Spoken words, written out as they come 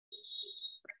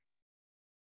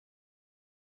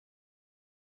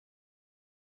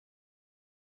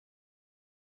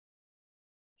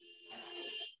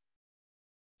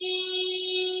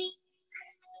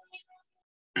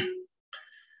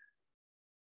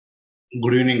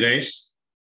Good evening, guys.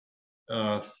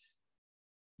 Uh,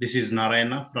 this is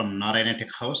Narayana from Narayana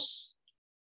Tech House.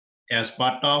 As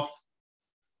part of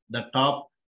the top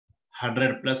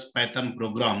 100 plus Python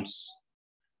programs,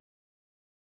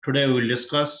 today we will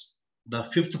discuss the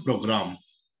fifth program.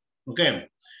 Okay,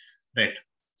 right.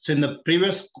 So in the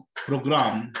previous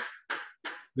program,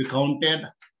 we counted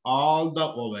all the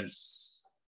vowels,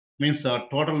 means the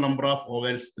total number of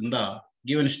vowels in the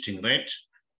given string, right?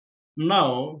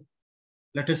 Now,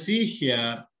 let us see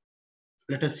here.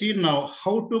 Let us see now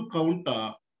how to count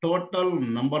a total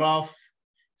number of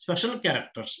special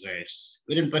characters, guys.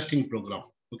 Very interesting program.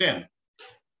 Okay.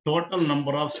 Total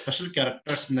number of special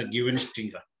characters in the given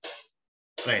string.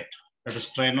 Right. Let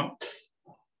us try now.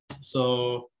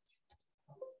 So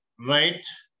write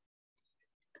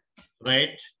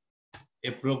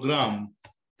a program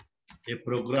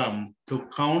to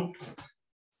count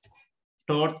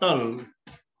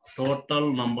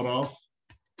total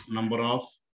number of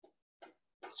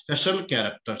special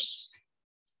characters.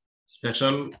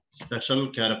 Special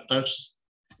characters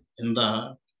in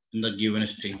the given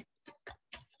string.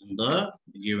 In the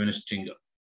given string.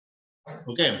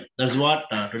 Okay, that's what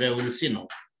today we will see now.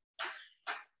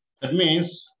 That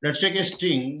means let's take a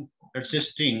string. Let's say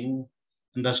string.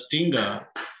 In the string, I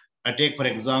take for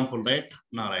example, right,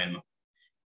 Narayana.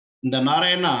 In the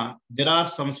Narayana, there are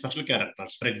some special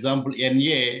characters. For example,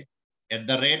 NA,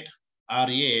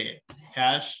 @RA,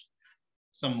 hash,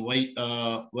 some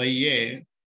YA,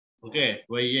 okay,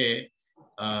 YA,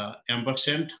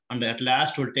 ampersand, and at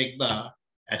last we'll take the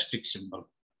asterisk symbol.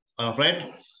 All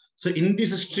right. So in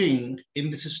this string,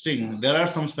 there are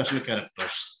some special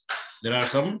characters.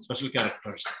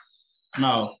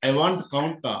 Now I want to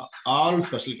count all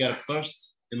special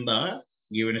characters in the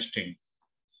given string.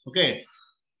 Okay.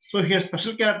 So here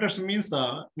special characters means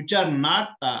which are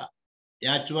not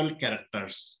actual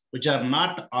characters, which are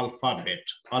not alphabet.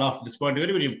 All of this point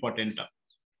very important.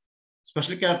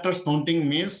 Special characters counting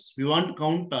means we want to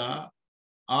count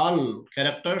all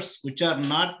characters which are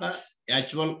not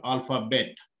actual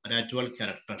alphabet or actual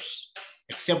characters.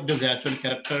 Except those actual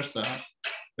characters,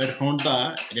 we'll count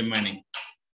the remaining.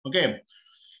 Okay.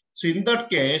 So in that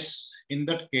case,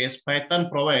 Python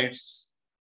provides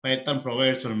one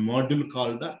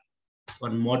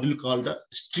module called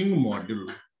string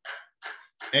module.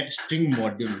 At string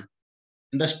module.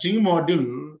 In the string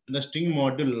module,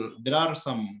 there are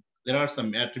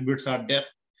some attributes are there.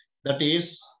 That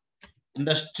is in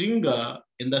the string,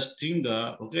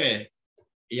 okay,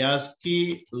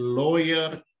 ASCII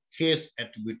lower case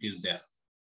attribute is there,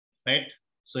 right?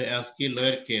 So ASCII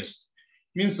lower case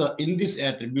means in this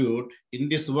attribute, in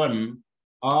this one,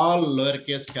 all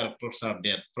lowercase characters are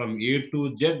there. From A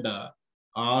to Z,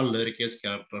 all lowercase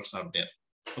characters are there.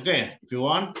 Okay, if you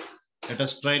want, let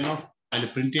us try now. I'll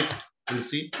print it. You'll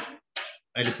see.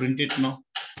 I'll print it now.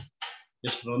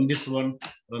 Just run this one.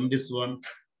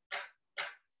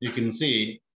 You can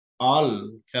see all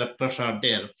characters are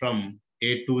there from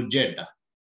A to Z.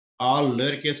 All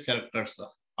lowercase characters.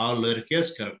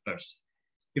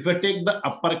 If I take the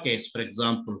uppercase, for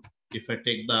example,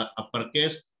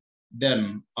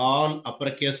 then all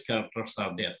uppercase characters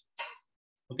are there.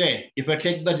 Okay. If I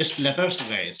take the just letters,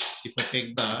 guys, if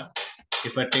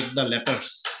I take the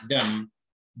letters, then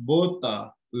both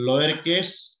the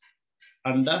lowercase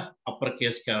and the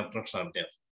uppercase characters are there.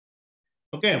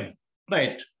 Okay.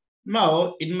 Right.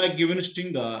 Now, in my given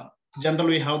string,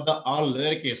 generally we have the all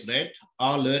lowercase, right?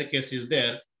 All lowercase is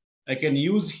there. I can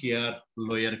use here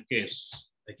lowercase.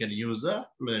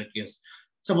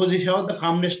 Suppose if you have the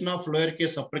combination of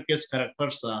lowercase, uppercase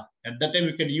characters, at that time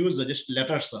you can use just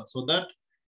letters so that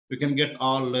we can get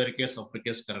all lowercase,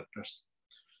 uppercase characters.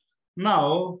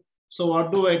 Now, so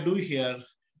what do I do here?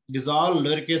 These all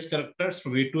lowercase characters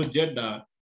from A to Z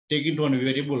take into one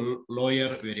variable,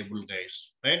 lower variable,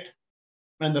 guys, right?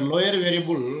 And the lower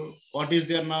variable, what is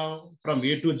there now? From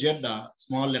A to Z,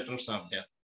 small letters are there,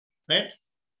 right?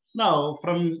 Now,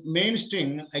 from main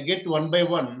string, I get one by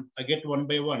one,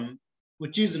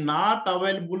 which is not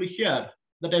available here,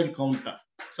 that I will count.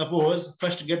 Suppose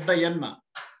first get the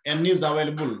N is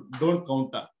available, don't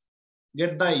count.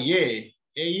 Get the A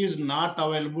is not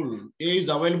available, A is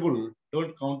available,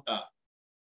 don't count.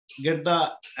 Get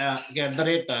the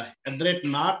rate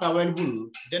not available,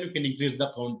 then you can increase the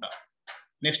count.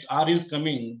 Next, R is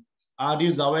coming, R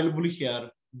is available here,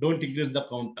 don't increase the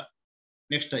count.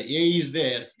 Next, A is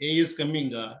there, A is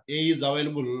coming, A is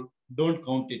available, don't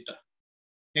count it.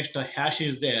 Next, hash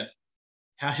is there,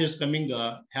 hash is coming,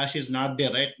 hash is not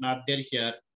there, right? Not there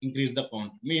here, increase the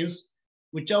count. Means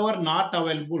whichever not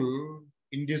available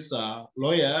in this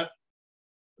lower,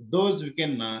 those we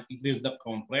can increase the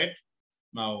count, right?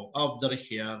 Now observe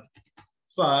here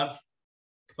for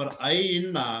I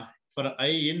in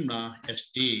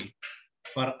ST,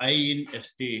 for I in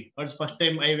ST. What's first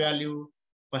time I value?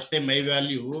 First time I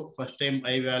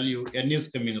value. N is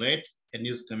coming, right? N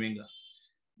is coming.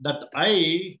 That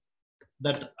I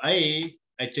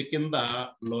check in the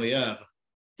lower,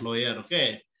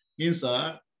 okay? Means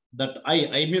that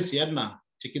I miss N,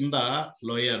 check in the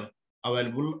lower,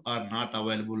 available or not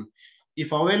available.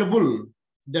 If available,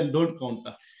 then don't count.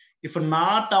 If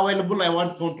not available, I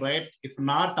want count, right? If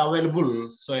not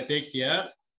available, so I take here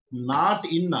not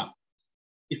in.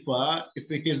 If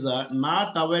it is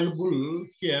not available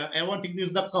here, I want to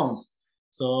increase the count.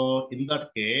 So in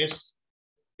that case,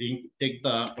 we take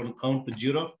the one count to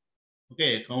 0.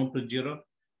 Okay, count to 0.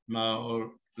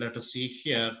 Now let us see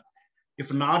here.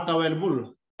 If not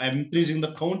available, I'm increasing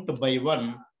the count by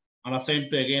 1 and assign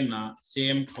to again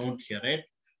same count here, right?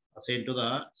 Assign to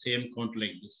the same count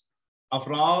like this.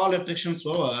 After all iterations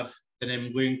over, then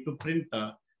I'm going to print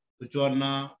which one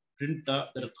print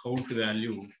the count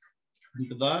value.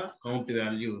 Into the count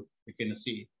value, you can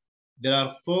see there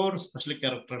are 4 special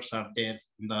characters are there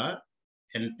in the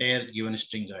entire given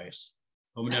string, guys.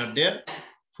 How many are there?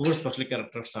 4 special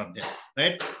characters are there,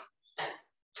 right?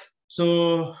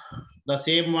 So the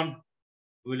same one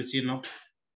we will see now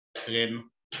again.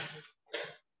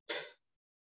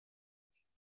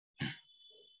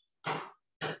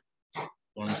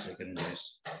 One second,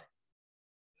 guys.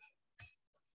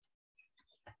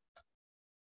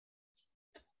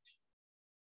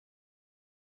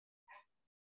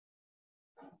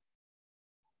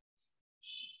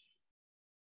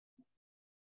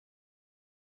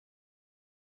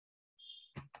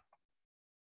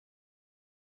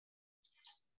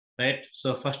 Right.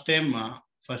 So first time,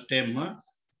 let's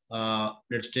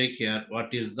take here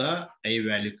what is the I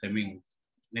value coming.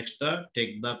 Next,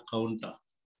 take the counter.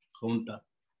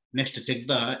 Next, check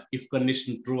the if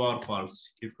condition true or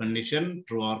false. If condition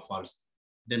true or false,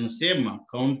 then same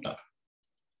counter.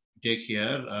 Take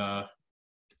here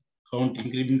count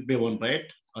increment by 1,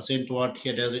 right? Assign to what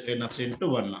here and assign to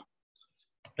 1.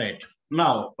 Right.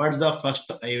 Now, what's the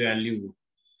first I value?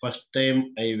 First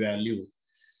time I value.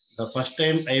 The first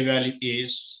time I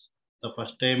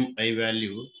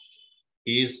value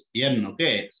is n,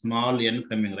 okay? Small n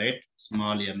coming, right?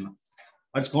 Small n.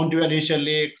 What's count value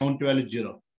initially? Count value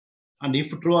 0. And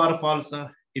if true or false,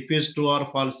 if is true or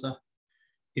false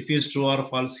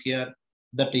here,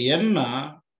 that n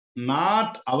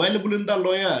not available in the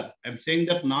lower. I'm saying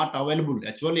that not available.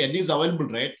 Actually, n is available,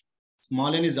 right?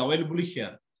 Small n is available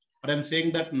here. But I'm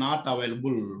saying that not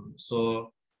available.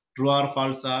 So true or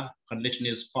false, condition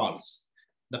is false.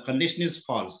 The condition is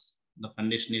false. The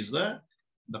condition is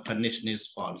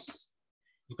false.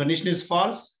 If condition is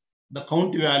false, the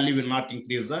count value will not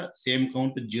increase. The same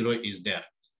count 0 is there.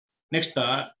 Next,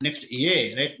 next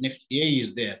A, right? Next A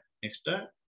is there. Next A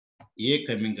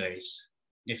coming, guys.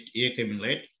 Next A coming,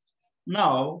 right?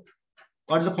 Now,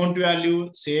 what's the count value?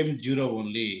 Same 0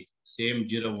 only. Same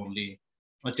 0 only.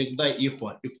 Now check the if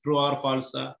true or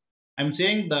false. I'm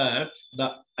saying that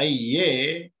the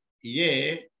A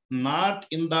not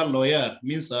in the lower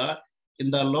means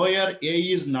in the lower A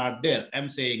is not there.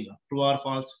 I'm saying true or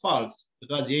false? False,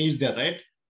 because A is there, right?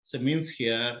 So means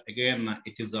here again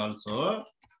it is also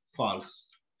false.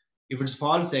 If it's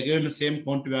false, again the same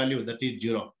count value, that is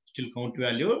 0. Still count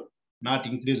value not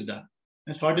increased.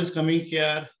 And what is coming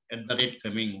here? At the rate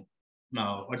coming.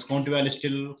 Now what's count value?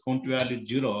 Still count value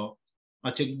 0.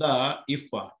 Now check the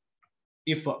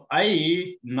if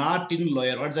I not in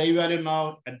lower, what's I value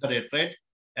now? At the rate, right?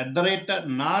 At the rate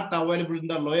not available in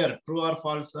the lower, true or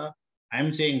false?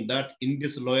 I'm saying that in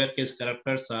this lower case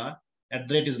characters, at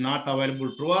the rate is not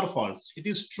available, true or false? It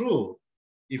is true.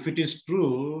 If it is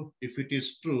true,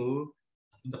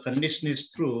 the condition is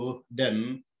true,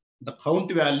 then the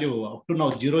count value up to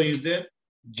now 0 is there.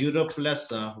 0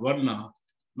 plus 1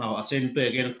 now assign to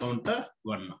again count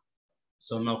 1.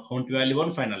 So now count value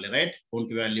 1 finally, right?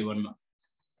 Count value 1.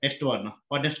 Next one.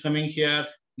 What next coming here?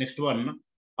 Next one.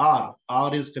 R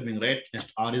is coming, right?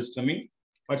 Next R is coming.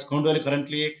 What's count value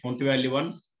currently? Count value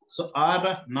 1. So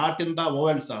R not in the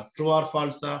vowels. True or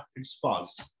false? It's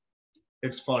false.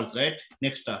 It's false, right?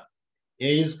 Next A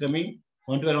is coming.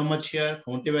 Count value how much here?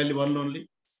 Count value 1 only.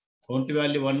 Count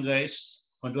value 1, guys.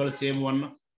 Count value same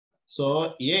 1.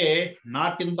 So A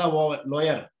not in the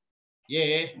lower.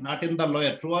 A not in the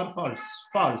lower. True or false?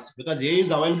 False, because A is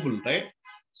available, right?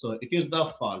 So it is the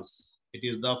false. It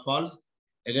is the false.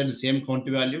 Again, the same count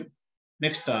value.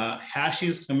 Next, hash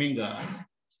is coming.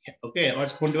 Okay,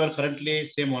 what's count value currently?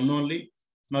 Same 1 only.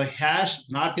 Now hash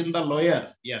not in the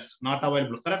lower. Yes, not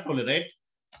available. Correct only, right?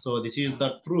 So this is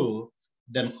the true.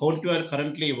 Then count value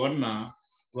currently 1,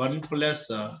 1 plus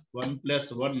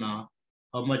 1,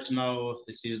 how much now?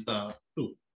 This is the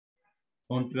 2.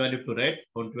 Count value 2, right?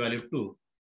 Count value 2.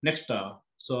 Next,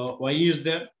 so y is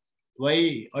there?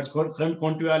 Y, what's current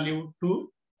count value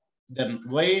 2? Then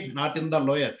y not in the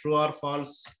lower, true or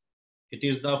false? It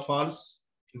is the false.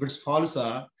 If it's false,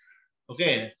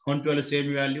 okay, count value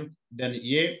same value. Then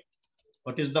a,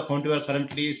 what is the count value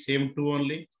currently? Same 2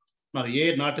 only. Now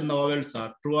a not in the vowels,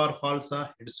 true or false?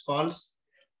 It is false.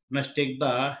 Next take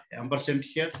the ampersand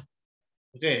here.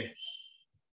 Okay,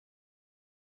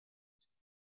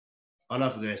 all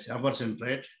of guys, ampersand,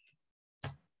 right?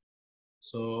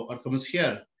 So what comes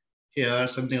here? Here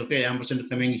something, okay, ampersand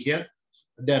coming here.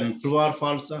 Then true or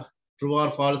false? True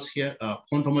or false here?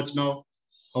 Count how much now?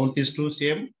 Count is 2,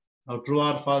 same. Now true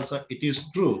or false? It is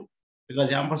true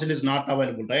because ampersand is not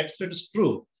available, right? So it is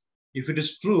true. If it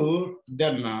is true,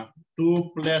 then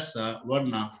 2 plus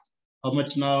 1, how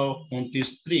much now? Count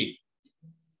is 3,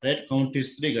 right? Count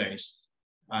is 3, guys.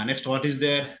 Next, what is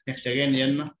there? Next again,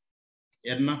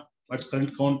 n. What's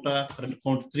current count? Current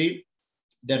count 3.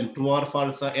 Then true or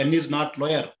false? N is not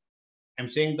lower. I'm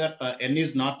saying that n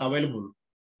is not available,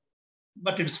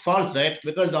 but it's false, right?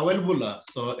 Because available,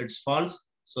 so it's false.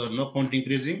 So no count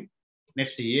increasing.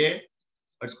 Next, a,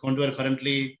 what's count value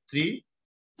currently 3.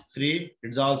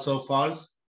 It's also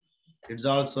false. It's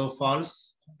also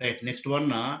false. Right. Next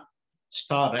one,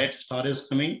 star, right? Star is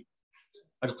coming.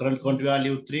 What's current count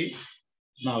value 3.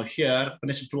 Now here,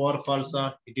 connection true or false?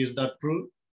 It is the true.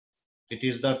 It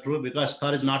is the true because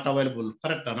star is not available.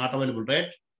 Correct, not available, right?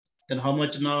 Then how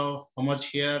much now? How much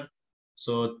here?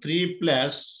 So 3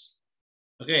 plus,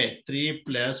 okay, 3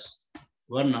 plus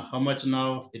 1. How much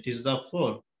now? It is the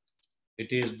 4.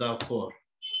 It is the 4.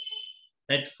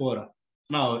 Right, 4.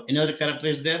 Now, any other character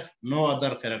is there? No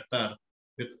other character.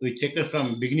 We check it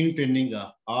from beginning to ending,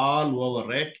 all over,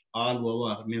 right? All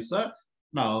over means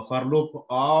now for loop,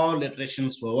 all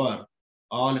iterations over.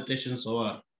 All iterations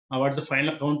over. Now, what's the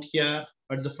final count here?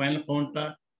 What's the final count?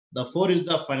 The 4 is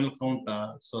the final count.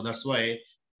 So that's why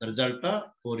the result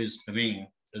 4 is coming.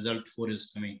 Result 4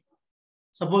 is coming.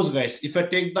 Suppose, guys, if I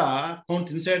take the count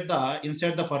inside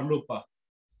the for loop,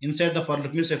 inside the for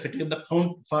loop means if I take the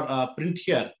count for print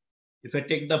here, if I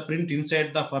take the print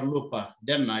inside the for loop,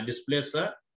 then I displays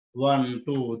 1,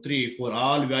 2, 3, 4,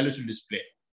 all values will display.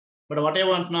 But what I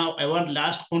want now, I want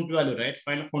last count value, right?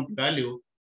 Final count value.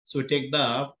 So we take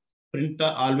the print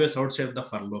always outside the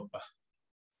for loop.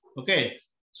 Okay.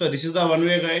 So this is the one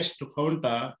way, guys, to count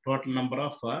total number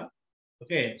of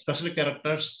okay special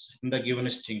characters in the given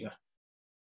string.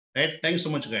 Right. Thanks so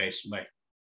much, guys. Bye.